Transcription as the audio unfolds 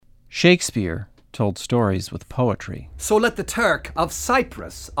Shakespeare told stories with poetry. So let the Turk of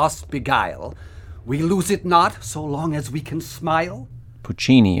Cyprus us beguile. We lose it not so long as we can smile.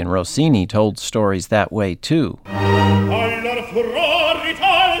 Puccini and Rossini told stories that way too.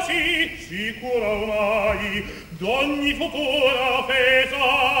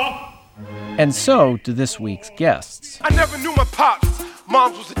 And so do this week's guests. I never knew my pops.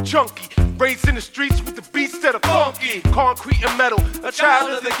 Mom's was a junkie, raised in the streets with the beats that are funky. Concrete and metal, a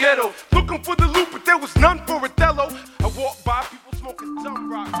child of the ghetto. Looking for the loop, but there was none for Othello. I walked by people smoking dumb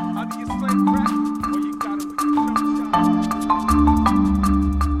rock. How do you slang crack? Or you got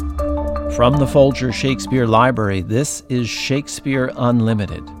it. From the Folger Shakespeare Library, this is Shakespeare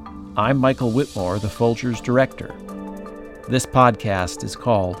Unlimited. I'm Michael Whitmore, the Folger's director. This podcast is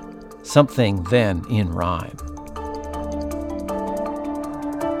called Something Then in Rhyme.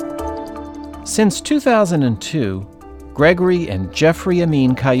 Since 2002, Gregory and Jeffrey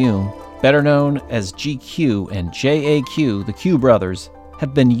Amin Qayyum, better known as GQ and JAQ, the Q brothers,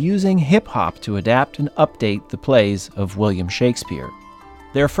 have been using hip-hop to adapt and update the plays of William Shakespeare.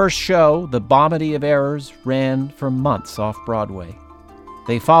 Their first show, The Bomedy of Errors, ran for months off-Broadway.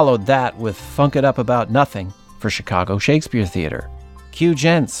 They followed that with Funk It Up About Nothing for Chicago Shakespeare Theater, Q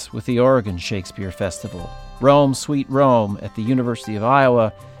Gents with the Oregon Shakespeare Festival, Rome, Sweet Rome at the University of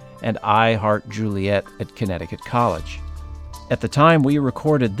Iowa, and I Heart Juliet at Connecticut College. At the time we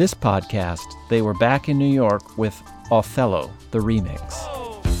recorded this podcast, they were back in New York with Othello, the remix.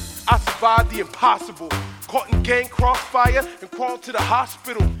 I survived the impossible, caught in gang crossfire and crawled to the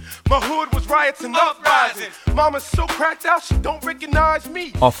hospital. My hood was riots and uprising. Mama's so cracked out she don't recognize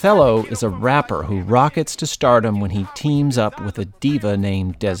me. Othello is a rapper who rockets to stardom when he teams up with a diva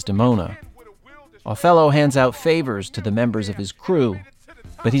named Desdemona. Othello hands out favors to the members of his crew,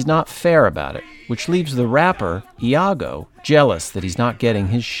 but he's not fair about it, which leaves the rapper, Iago, jealous that he's not getting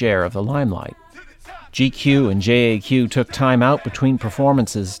his share of the limelight. GQ and JAQ took time out between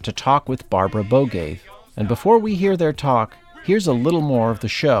performances to talk with Barbara Bogave. And before we hear their talk, here's a little more of the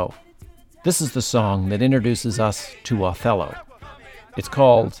show. This is the song that introduces us to Othello. It's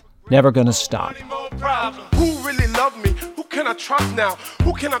called Never Gonna Stop. Who really loved me? Who can I trust now?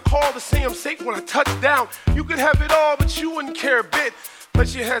 Who can I call to say I'm safe when I touch down? You could have it all, but you wouldn't care a bit.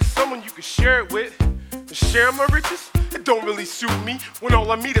 Unless you had someone you could share it with. To share my riches? It don't really suit me. When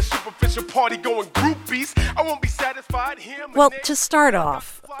all I meet is superficial party going groupies, I won't be satisfied here. Well, to start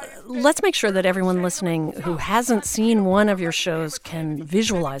off, let's make sure that everyone listening who hasn't seen one of your shows can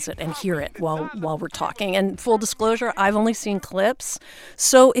visualize it and hear it while we're talking. And full disclosure, I've only seen clips.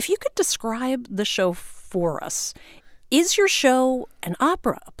 So if you could describe the show for us. Is your show an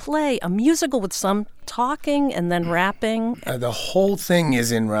opera, a play, a musical with some talking and then rapping? The whole thing is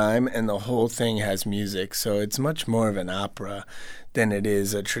in rhyme and the whole thing has music, so it's much more of an opera than it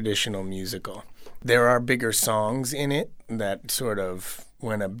is a traditional musical. There are bigger songs in it that sort of,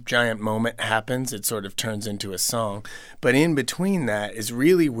 when a giant moment happens, it sort of turns into a song. But in between that is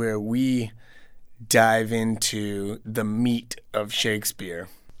really where we dive into the meat of Shakespeare.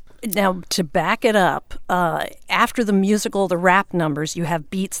 Now, to back it up, after the musical, the rap numbers, you have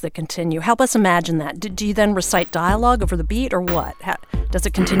beats that continue. Help us imagine that. Do you then recite dialogue over the beat or what? Does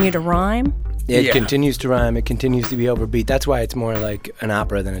it continue to rhyme? It continues to rhyme. It continues to be overbeat. That's why it's more like an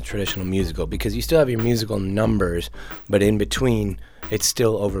opera than a traditional musical, because you still have your musical numbers, but in between, it's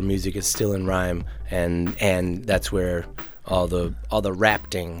still over music. It's still in rhyme, and that's where all the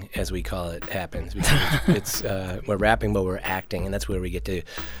rapting, as we call it, happens. Because we're rapping, but we're acting, and that's where we get to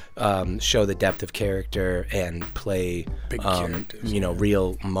show the depth of character and play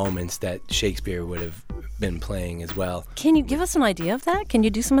real moments that Shakespeare would have been playing as well. Can you give us an idea of that? Can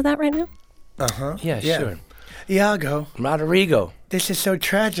you do some of that right now? Yeah, sure. Iago. Rodrigo. This is so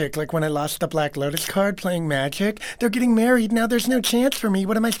tragic. Like when I lost the Black Lotus card playing Magic. They're getting married. Now there's no chance for me.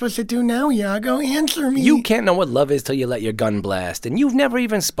 What am I supposed to do now, Iago? Answer me. You can't know what love is till you let your gun blast. And you've never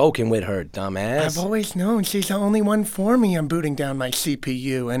even spoken with her, dumbass. I've always known she's the only one for me. I'm booting down my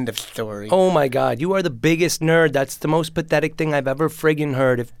CPU. End of story. Oh my God, you are the biggest nerd. That's the most pathetic thing I've ever friggin'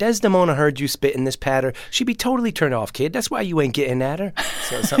 heard. If Desdemona heard you spit in this patter, she'd be totally turned off, kid. That's why you ain't getting at her.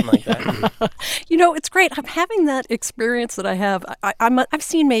 So something like that. You know, it's great. I'm having that experience that I have. I've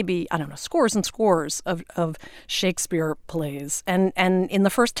seen maybe, scores and scores of Shakespeare plays. And in the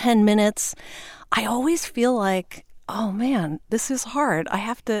first 10 minutes, I always feel like, oh man, this is hard. I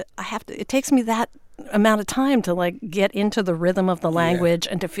have to, it takes me that amount of time to like get into the rhythm of the language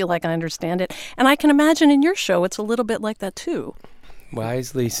and to feel like I understand it. And I can imagine in your show, it's a little bit like that too.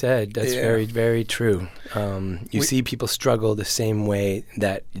 Wisely said. That's very, very true. You see people struggle the same way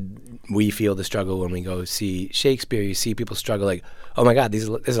that we feel the struggle when we go see Shakespeare. You see people struggle like, oh my God,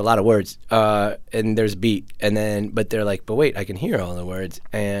 there's a lot of words, and there's beat, but they're like, but wait, I can hear all the words,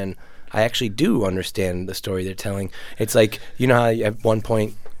 and I actually do understand the story they're telling. It's like, you know how at one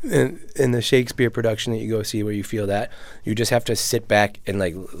point in the Shakespeare production that you go see where you feel that, you just have to sit back and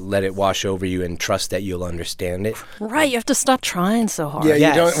like let it wash over you and trust that you'll understand it. Right, you have to stop trying so hard. Yeah,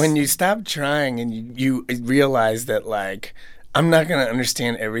 Yes. you don't. When you stop trying and you realize that, like, I'm not going to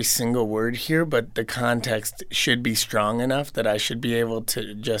understand every single word here, but the context should be strong enough that I should be able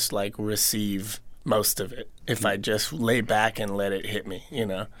to just like receive most of it if I just lay back and let it hit me, you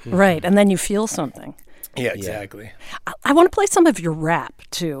know? Right, and then you feel something. Yeah, exactly. I want to play some of your rap,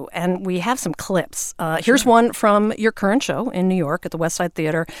 too, and we have some clips. Here's one from your current show in New York at the West Side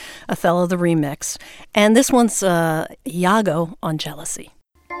Theater, Othello the Remix. And this one's Iago on Jealousy.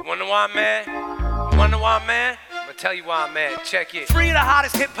 Wonder why I'm mad? Wonder why I'm mad? I'm gonna tell you why I'm mad. Check it. 3 of the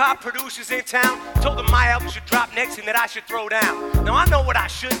hottest hip-hop producers in town told them my album should drop next and that I should throw down. Now I know what I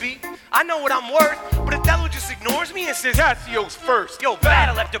should be. I know what I'm worth, but Othello just ignores me and says Cassio's first. Yo,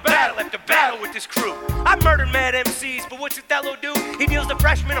 battle after battle after battle with this crew. I murdered mad MCs, but what's Othello do? He deals the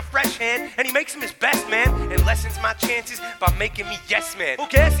freshman a fresh hand, and he makes him his best man, and lessens my chances by making me yes man. Well,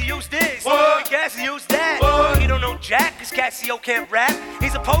 Cassio's this, and Cassio's that. He don't know jack, cause Cassio can't rap.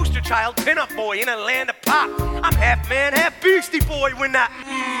 He's a poster child, pinup boy in a land of pop. I'm half man, half beastie boy when I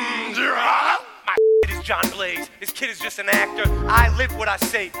my is John Blaze. This kid is just an actor. I live what I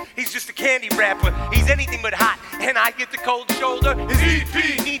say. He's just a candy rapper. He's anything but hot. And I get the cold shoulder. His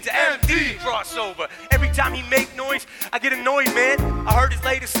EP needs an MD crossover. Every time he make noise, I get annoyed, man. I heard his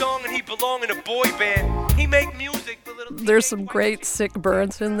latest song and he belong in a boy band. He make music for little... There's some great sick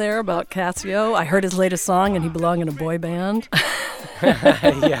burns in there about Cassio. I heard his latest song and he belonged in a boy band.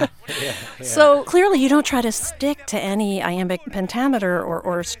 Yeah. So clearly you don't try to stick to any iambic pentameter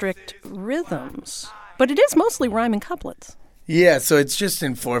or strict rhythms. But it is mostly rhyme and couplets. Yeah, so it's just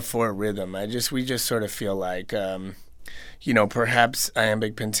in 4/4 rhythm. We just sort of feel like, perhaps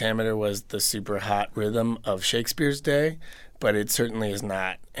iambic pentameter was the super hot rhythm of Shakespeare's day, but it certainly is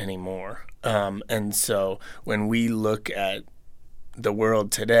not anymore. And so when we look at the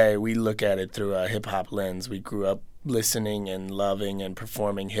world today, we look at it through a hip-hop lens. We grew up listening and loving and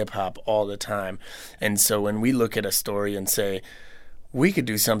performing hip-hop all the time. And so when we look at a story and say, we could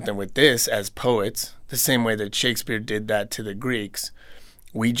do something with this as poets, the same way that Shakespeare did that to the Greeks,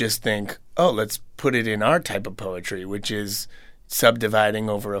 we just think, oh, let's put it in our type of poetry, which is subdividing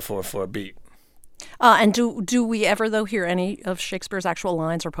over a 4/4 beat. And do we ever, though, hear any of Shakespeare's actual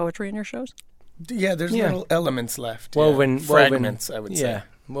lines or poetry in your shows? Yeah, there's little elements left. Fragments, I would say. Yeah,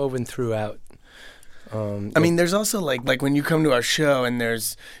 woven throughout. I mean, there's also like when you come to our show and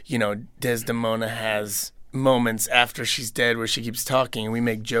there's, Desdemona has moments after she's dead where she keeps talking and we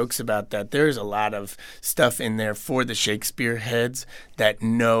make jokes about that. There's a lot of stuff in there for the Shakespeare heads that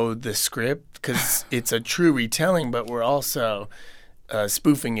know the script because it's a true retelling, but we're also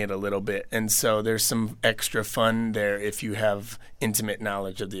spoofing it a little bit. And so there's some extra fun there if you have intimate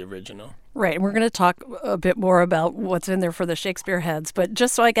knowledge of the original. Right, and we're going to talk a bit more about what's in there for the Shakespeare heads, but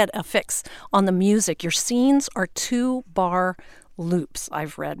just so I get a fix on the music, your scenes are 2-bar loops,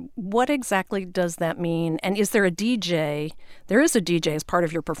 I've read. What exactly does that mean? And is there a DJ? There is a DJ as part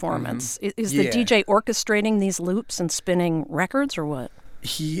of your performance. Mm-hmm. Is the DJ orchestrating these loops and spinning records or what?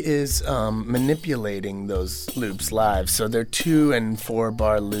 He is manipulating those loops live. So they're 2 and 4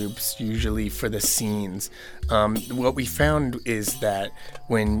 bar loops, usually for the scenes. What we found is that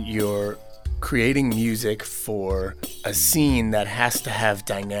when you're creating music for a scene that has to have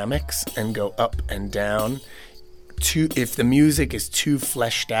dynamics and go up and down, if the music is too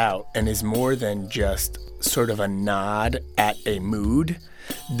fleshed out and is more than just sort of a nod at a mood,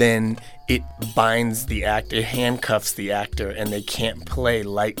 then it binds the actor, it handcuffs the actor, and they can't play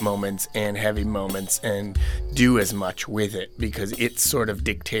light moments and heavy moments and do as much with it because it's sort of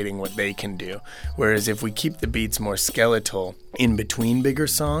dictating what they can do. Whereas if we keep the beats more skeletal in between bigger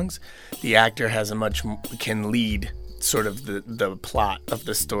songs, the actor can lead sort of the plot of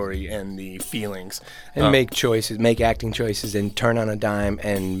the story and the feelings, and make acting choices, and turn on a dime,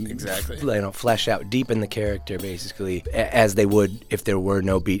 and exactly, flesh out, deepen the character basically, as they would if there were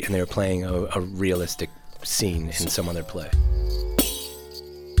no beat and they were playing a realistic scene in some other play.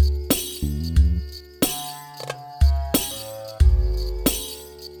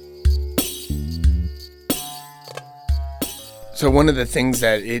 So one of the things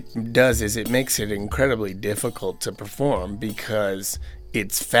that it does is it makes it incredibly difficult to perform because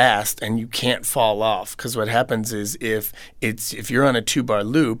it's fast and you can't fall off, because what happens is if you're on a 2-bar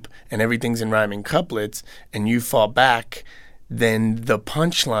loop and everything's in rhyming couplets and you fall back, then the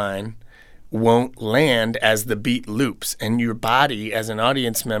punchline won't land as the beat loops, and your body as an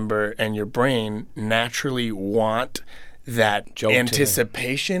audience member and your brain naturally want that Jolt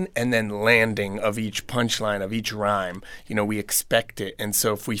anticipation and then landing of each punchline of each rhyme. You know, we expect it, and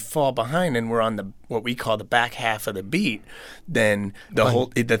so if we fall behind and we're on the what we call the back half of the beat, then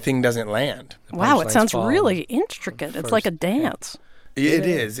the thing doesn't land. Wow, it sounds really intricate. It's like a dance. It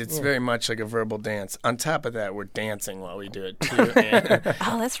is. It's very much like a verbal dance. On top of that, we're dancing while we do it too.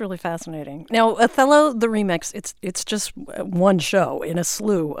 Oh, that's really fascinating. Now, Othello, the remix, it's just one show in a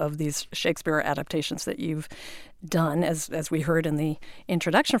slew of these Shakespeare adaptations that you've done, as we heard in the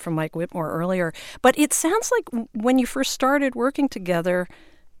introduction from Mike Whitmore earlier. But it sounds like when you first started working together,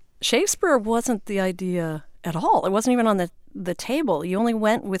 Shakespeare wasn't the idea at all. It wasn't even on the table. You only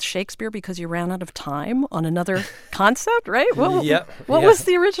went with Shakespeare because you ran out of time on another concept, right? What was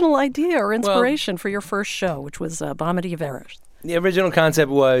the original idea or inspiration for your first show, which was Bomedy of Errors? The original concept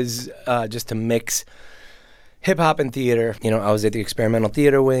was just to mix hip-hop and theater. You know, I was at the experimental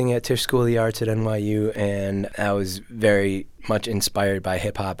theater wing at Tisch School of the Arts at NYU, and I was very much inspired by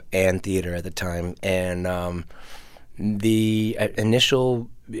hip-hop and theater at the time. And the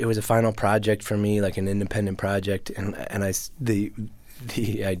initial, it was a final project for me, like an independent project, and the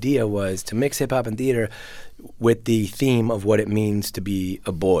idea was to mix hip-hop and theater with the theme of what it means to be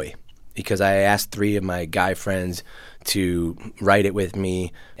a boy. Because I asked 3 of my guy friends to write it with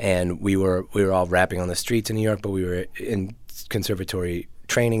me, and we were all rapping on the streets in New York, but we were in conservatory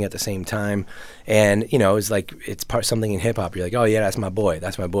training at the same time. And, you know, it was like, it's something in hip-hop. You're like, oh, yeah, that's my boy.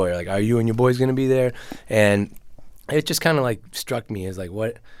 You're like, are you and your boys going to be there? And it just kind of like struck me as like,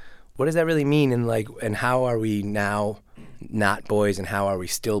 what does that really mean? And how are we now not boys, and how are we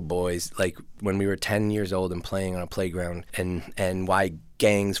still boys? Like when we were 10 years old and playing on a playground, and why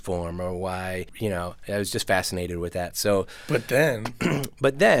gangs form, or why, you know, I was just fascinated with that. So, but then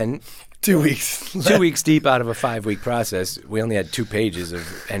 2 weeks 2 weeks deep out of a 5-week process, we only had 2 pages of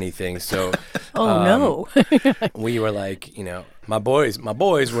anything. So, no. We were like, you know, my boys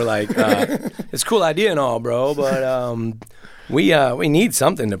were like, it's a cool idea and all, bro, but we need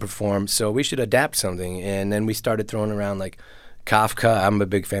something to perform, so we should adapt something. And then we started throwing around like Kafka. I'm a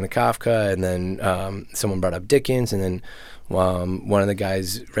big fan of Kafka, and then someone brought up Dickens, and then one of the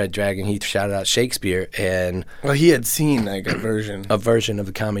guys, Red Dragon, he shouted out Shakespeare, and he had seen like a version of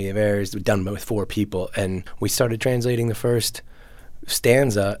the Comedy of Errors done with 4 people, and we started translating the first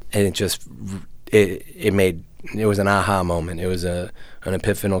stanza, and it was an aha moment. It was an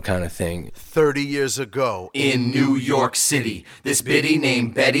epiphanal kind of thing. 30 years ago, in New York City, this biddy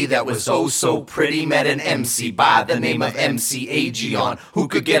named Betty that was oh so pretty met an MC by the name of MC Aegeon, who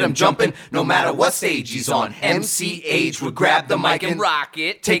could get him jumping no matter what stage he's on. MC Age would grab the mic and rock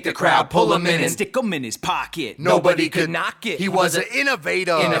it, take the crowd, pull him in and stick him in his pocket. Nobody could knock it. He was an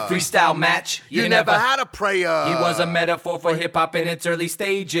innovator. In a freestyle match, you never had a prayer. He was a metaphor for hip-hop in its early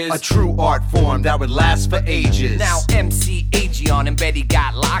stages. A true art form that would last for ages. Now MC Aegeon and Betty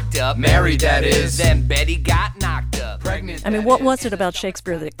got locked up. Married, that is. Then Betty got knocked up. Pregnant. I mean, what was it about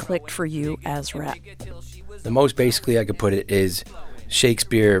Shakespeare that clicked for you as rap? The most basically I could put it is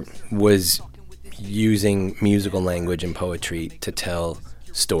Shakespeare was using musical language and poetry to tell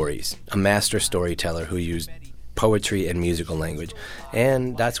stories. A master storyteller who used poetry and musical language.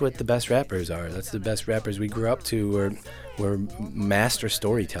 And that's what the best rappers are. That's the best rappers we grew up to were master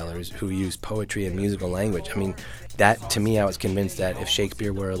storytellers who used poetry and musical language. I mean, that, to me, I was convinced that if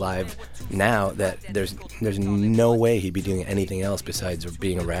Shakespeare were alive now, that there's no way he'd be doing anything else besides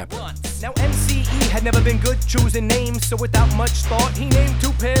being a rapper. Now MCE had never been good choosing names, so without much thought, he named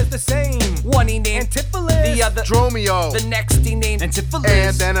 2 pairs the same. One he named Antipholus, the other Dromio. The next he named Antipholus,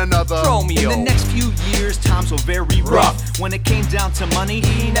 and then another Dromio. In the next few years, times were very rough. When it came down to money,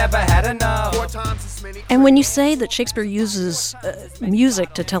 he never had enough. 4 times as many. And when you say that Shakespeare uses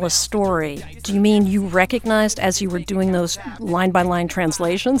music to tell a story, do you mean you recognized as you were doing those line-by-line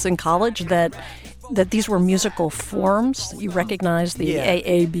translations in college that these were musical forms? You recognized the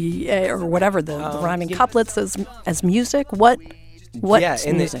A, B, A, or whatever, the rhyming couplets as music? What's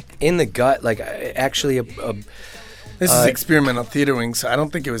music? In the gut, like actually This is experimental theater wing, so I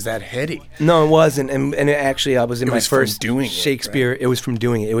don't think it was that heady. No, it wasn't. And it actually, I was in my first doing Shakespeare. It, right? It was from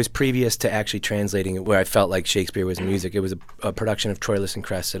doing it. It was previous to actually translating it, where I felt like Shakespeare was music. It was a production of Troilus and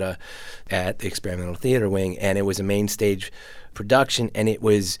Cressida at the Experimental Theater Wing, and it was a main stage production. And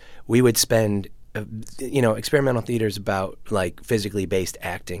we would spend experimental theater is about like physically based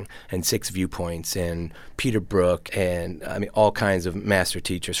acting and 6 viewpoints and Peter Brook and all kinds of master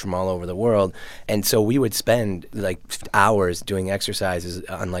teachers from all over the world. And so we would spend like hours doing exercises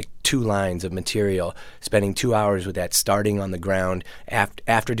on like 2 lines of material, spending 2 hours with that, starting on the ground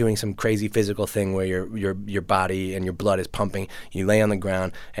after doing some crazy physical thing where your body and your blood is pumping. You lay on the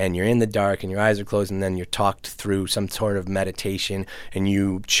ground and you're in the dark and your eyes are closed, and then you're talked through some sort of meditation, and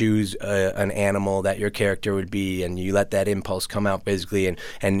you choose an animal that your character would be, and you let that impulse come out physically,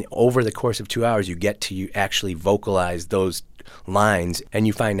 and over the course of 2 hours you get to actually vocalize those lines, and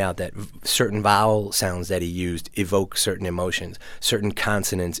you find out that certain vowel sounds that he used evoke certain emotions, certain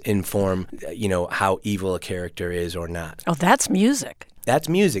consonants inform how evil a character is or not. Oh, that's music. That's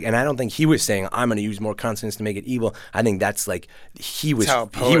music, and I don't think he was saying, I'm going to use more consonants to make it evil. I think that's like he was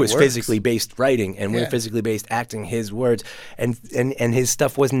physically based writing, and we're physically based acting his words, and his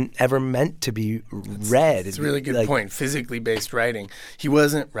stuff wasn't ever meant to be read. It's a really good point. Physically based writing. He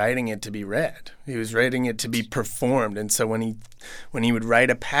wasn't writing it to be read. He was writing it to be performed. And so when he would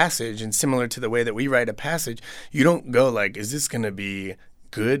write a passage, and similar to the way that we write a passage, you don't go like, is this going to be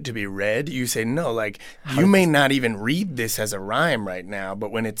good to be read? You say, no, like, you may not even read this as a rhyme right now, but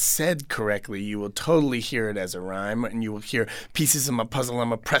when it's said correctly, you will totally hear it as a rhyme, and you will hear pieces of my puzzle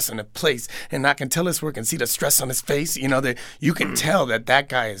I'm a press in a place, and I can tell his work and see the stress on his face. You can tell that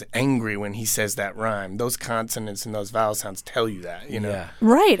guy is angry when he says that rhyme. Those consonants and those vowel sounds tell you that, Yeah.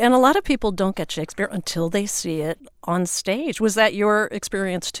 Right, and a lot of people don't get Shakespeare until they see it on stage. Was that your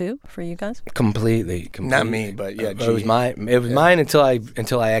experience too for you guys? Completely. Not me, but yeah, it was mine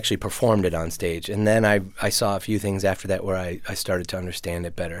until I actually performed it on stage, and then I saw a few things after that where I started to understand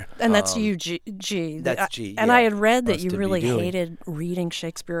it better. And that's you, G. That's G. And yeah. I had read that you Must really be doing. hated reading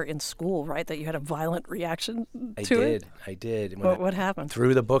Shakespeare in school, right? That you had a violent reaction to it. I did. What happened?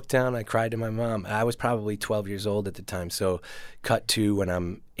 Threw the book down. I cried to my mom. I was probably 12 years old at the time, so cut to when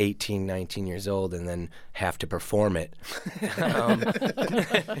I'm 18, 19 years old, and then have to perform it.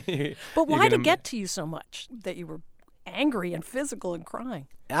 But why did it get to you so much that you were angry and physical and crying?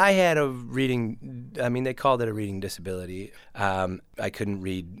 I had a reading, they called it a reading disability. I couldn't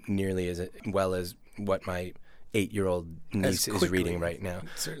read nearly as well as what my 8-year-old niece is reading right now.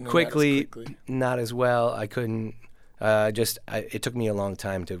 Quickly, not as well. I couldn't, it took me a long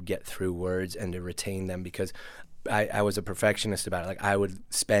time to get through words and to retain them, because I was a perfectionist about it. Like, I would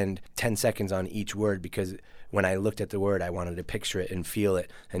spend 10 seconds on each word, because when I looked at the word, I wanted to picture it and feel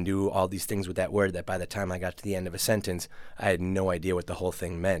it and do all these things with that word that by the time I got to the end of a sentence, I had no idea what the whole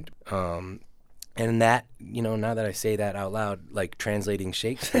thing meant. And that, now that I say that out loud, like translating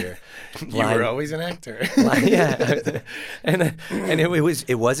Shakespeare. You were always an actor. Yeah. And it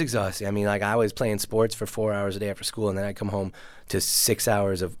was exhausting. I was playing sports for 4 hours a day after school, and then I'd come home to 6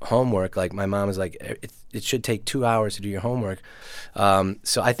 hours of homework. Like, my mom was like, it should take 2 hours to do your homework.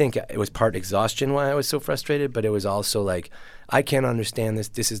 So I think it was part exhaustion why I was so frustrated, but it was also like, I can't understand this.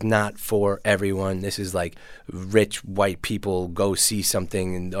 This is not for everyone. This is like rich white people go see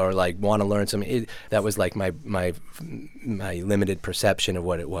something or like want to learn something. That was like my limited perception of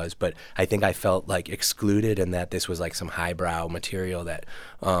what it was. But I think I felt like excluded, and that this was like some highbrow material that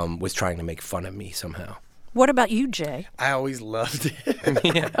was trying to make fun of me somehow. What about you, Jay? I always loved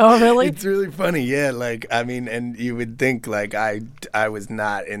it. Yeah. Oh, really? It's really funny, yeah. And you would think like I was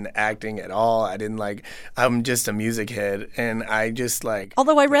not in acting at all. I'm just a music head, and I just like.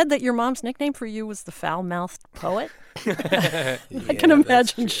 Although I read that your mom's nickname for you was the foul-mouthed poet. I can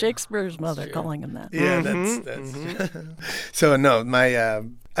imagine Shakespeare's mother calling him that. Yeah, that's. So no,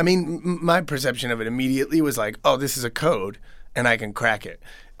 my perception of it immediately was like, oh, this is a code, and I can crack it.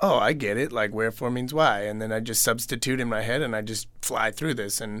 Oh, I get it, like wherefore means why. And then I just substitute in my head, and I just fly through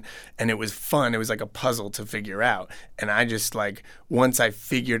this. And it was fun. It was like a puzzle to figure out. And I just once I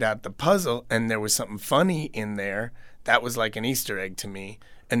figured out the puzzle and there was something funny in there, that was like an Easter egg to me.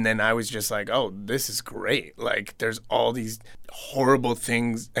 And then I was just like, oh, this is great. Like, there's all these horrible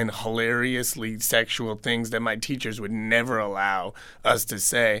things and hilariously sexual things that my teachers would never allow us to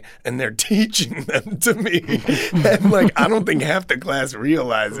say, and they're teaching them to me. And, I don't think half the class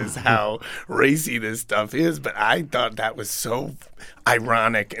realizes how racy this stuff is, but I thought that was so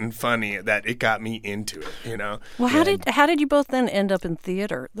ironic and funny that it got me into it, Well, how did you both then end up in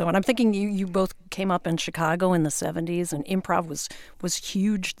theater, though? And I'm thinking you both came up in Chicago in the 70s, and improv was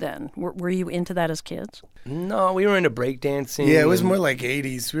huge then. Were you into that as kids? No, we were into breakdancing. Yeah, it was more like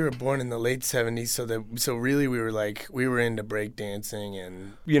 80s. We were born in the late 70s, so really we were into breakdancing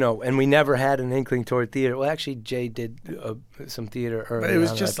and and we never had an inkling toward theater. Well, actually, Jay did some theater early. But it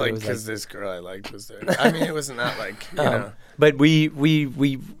was just because this girl I liked was there. I mean, it was not like But we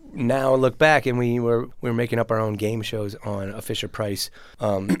now look back and we were making up our own game shows on a Fisher-Price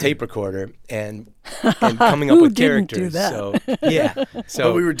tape recorder and coming up Who with didn't characters. do that? So yeah, so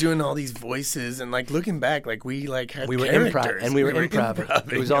but we were doing all these voices and like looking back, like we like had we were characters. improv and we were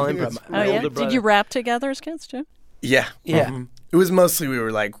improv. It was all improv. Oh My yeah. older brother- Did you rap together as kids too? Yeah. Yeah. Mhm. It was mostly we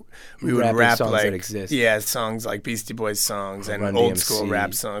would Rapping rap songs like that exist. Yeah, songs like Beastie Boys songs and Run old DMC. school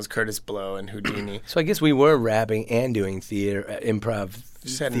rap songs, Curtis Blow and Houdini. So I guess we were rapping and doing theater, improv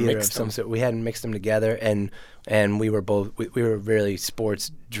Just hadn't theater of mixed some them. sort. We hadn't mixed them together, and we were both we were really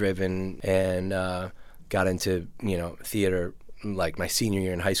sports driven and got into theater like my senior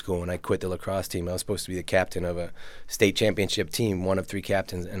year in high school when I quit the lacrosse team. I was supposed to be the captain of a state championship team, one of 3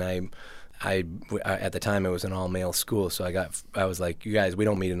 captains, and I at the time it was an all-male school, so I was like, you guys, we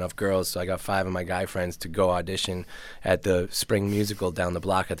don't meet enough girls, so I got 5 of my guy friends to go audition at the spring musical down the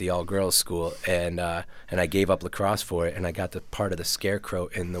block at the all-girls school, and I gave up lacrosse for it, and I got the part of the Scarecrow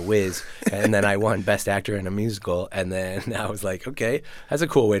in The Wiz, and then I won Best Actor in a Musical, and then I was like, okay, that's a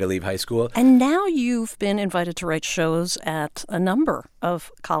cool way to leave high school. And now you've been invited to write shows at a number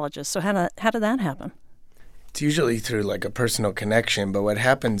of colleges. So how did that happen? It's usually through like a personal connection, but what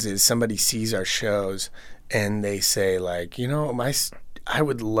happens is somebody sees our shows and they say like, I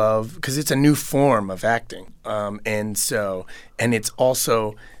would love, because it's a new form of acting, and it's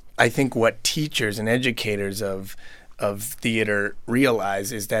also, I think what teachers and educators of theater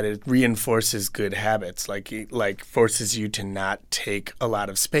realize is that it reinforces good habits, like forces you to not take a lot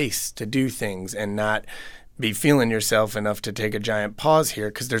of space to do things and not be feeling yourself enough to take a giant pause here,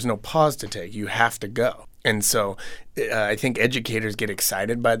 because there's no pause to take. You have to go. And so I think educators get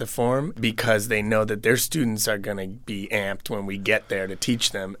excited by the form because they know that their students are going to be amped when we get there to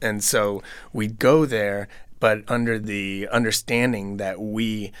teach them. And so we go there, but under the understanding that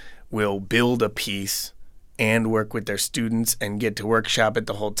we will build a piece and work with their students and get to workshop it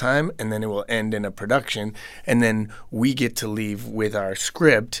the whole time, and then it will end in a production. And then we get to leave with our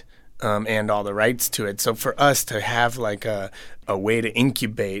script and all the rights to it. So for us to have like a way to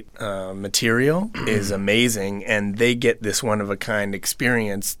incubate material is amazing, and they get this one-of-a-kind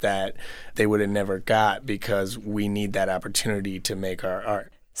experience that they would have never got because we need that opportunity to make our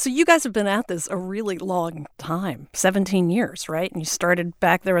art. So you guys have been at this a really long time, 17 years, right? And you started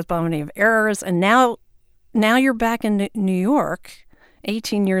back there with Bombay of Errors, and now you're back in New York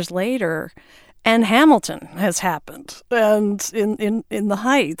 18 years later. And Hamilton has happened, and in the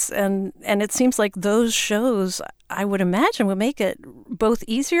Heights, and it seems like those shows, I would imagine, would make it both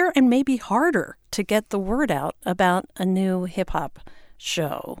easier and maybe harder to get the word out about a new hip hop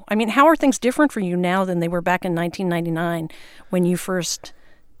show. I mean, how are things different for you now than they were back in 1999 when you first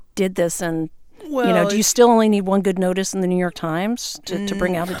did this? And do you still only need one good notice in the New York Times to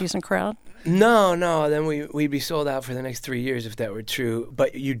bring out a decent crowd? No, then we'd be sold out for the next 3 years if that were true.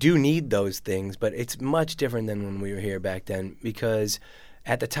 But you do need those things, but it's much different than when we were here back then, because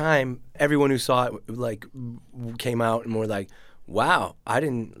at the time, everyone who saw it like came out and were like, wow, I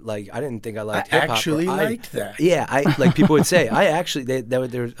didn't think I liked hip hop. I actually liked that. Yeah, people would say, there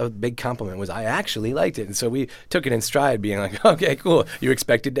was a big compliment was I actually liked it. And so we took it in stride, being like, okay, cool. You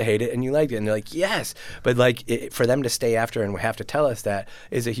expected to hate it and you liked it. And they're like, yes. But for them to stay after and have to tell us that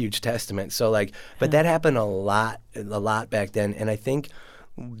is a huge testament. So but that happened a lot back then. And I think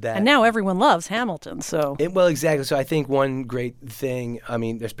that, and now everyone loves Hamilton, so... Well, exactly. So I think one great thing, I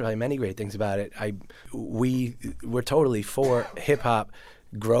mean, there's probably many great things about it. We're totally for hip-hop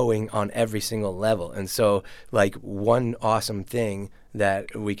growing on every single level. And so, one awesome thing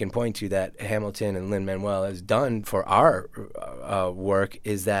that we can point to that Hamilton and Lin-Manuel has done for our work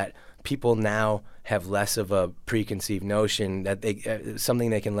is that people now have less of a preconceived notion that something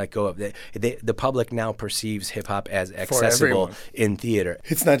they can let go of. The public now perceives hip hop as accessible in theater.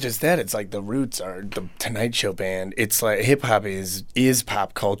 It's not just that. It's like the Roots are the Tonight Show band. It's like hip hop is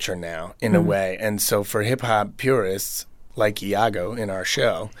pop culture now in a way. And so for hip hop purists like Iago in our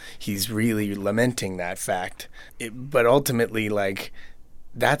show, he's really lamenting that fact. But ultimately,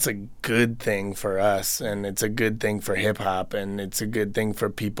 that's a good thing for us, and it's a good thing for hip-hop, and it's a good thing for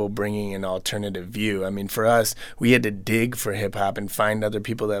people bringing an alternative view. I mean, for us, we had to dig for hip-hop and find other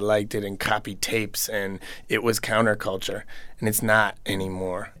people that liked it and copy tapes, and it was counterculture, and it's not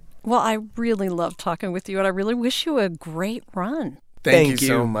anymore. Well, I really love talking with you, and I really wish you a great run. Thank you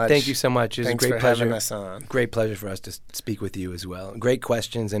so much. Thank you so much. It was Thanks a great for pleasure. having us on. Great pleasure for us to speak with you as well. Great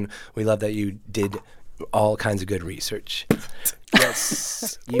questions, and we love that you did all kinds of good research.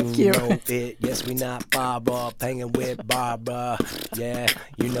 Yes, you know it. Yes, we not Barbara, hanging with Barbara. Yeah,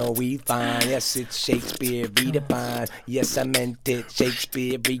 you know we fine. Yes, it's Shakespeare, redefined. Yes, I meant it.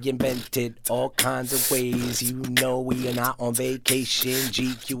 Shakespeare reinvented all kinds of ways. You know we are not on vacation.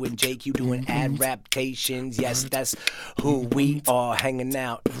 GQ and JQ doing adaptations. Yes, that's who we are, hanging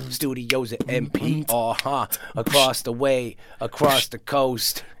out. Studios at NPR, across the way, across the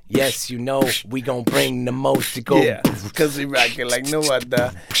coast. Yes, you know, we gon' bring the most to go. Yeah, because we rock it like no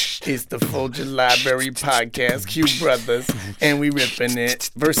other. It's the Folger Library Podcast, Q Brothers, and we ripping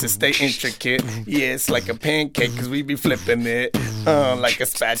it. Verses stay intricate. Yeah, it's like a pancake, because we be flipping it. Like a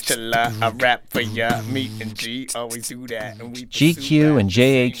spatula, I rap for ya. Me and G always do that. And we GQ and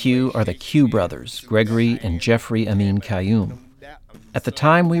JAQ are the Q Brothers, Gregory and Jeffrey Amin Qayyum. At the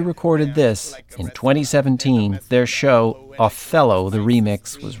time we recorded this, in 2017, their show, Othello the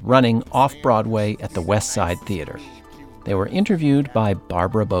Remix, was running off-Broadway at the West Side Theater. They were interviewed by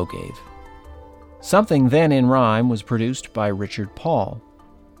Barbara Bogave. Something Then in Rhyme was produced by Richard Paul.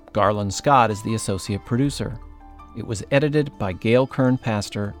 Garland Scott is the associate producer. It was edited by Gail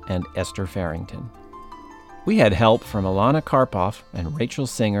Kern-Pastor and Esther Farrington. We had help from Alana Karpoff and Rachel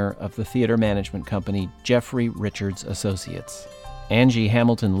Singer of the theater management company Jeffrey Richards Associates, Angie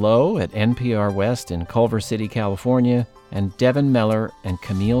Hamilton-Lowe at NPR West in Culver City, California, and Devin Meller and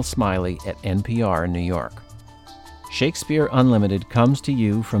Camille Smiley at NPR New York. Shakespeare Unlimited comes to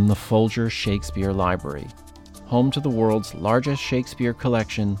you from the Folger Shakespeare Library. Home to the world's largest Shakespeare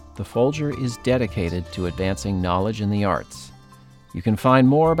collection, the Folger is dedicated to advancing knowledge in the arts. You can find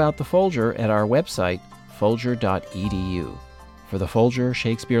more about the Folger at our website, folger.edu. For the Folger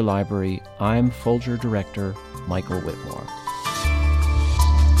Shakespeare Library, I'm Folger Director Michael Whitmore.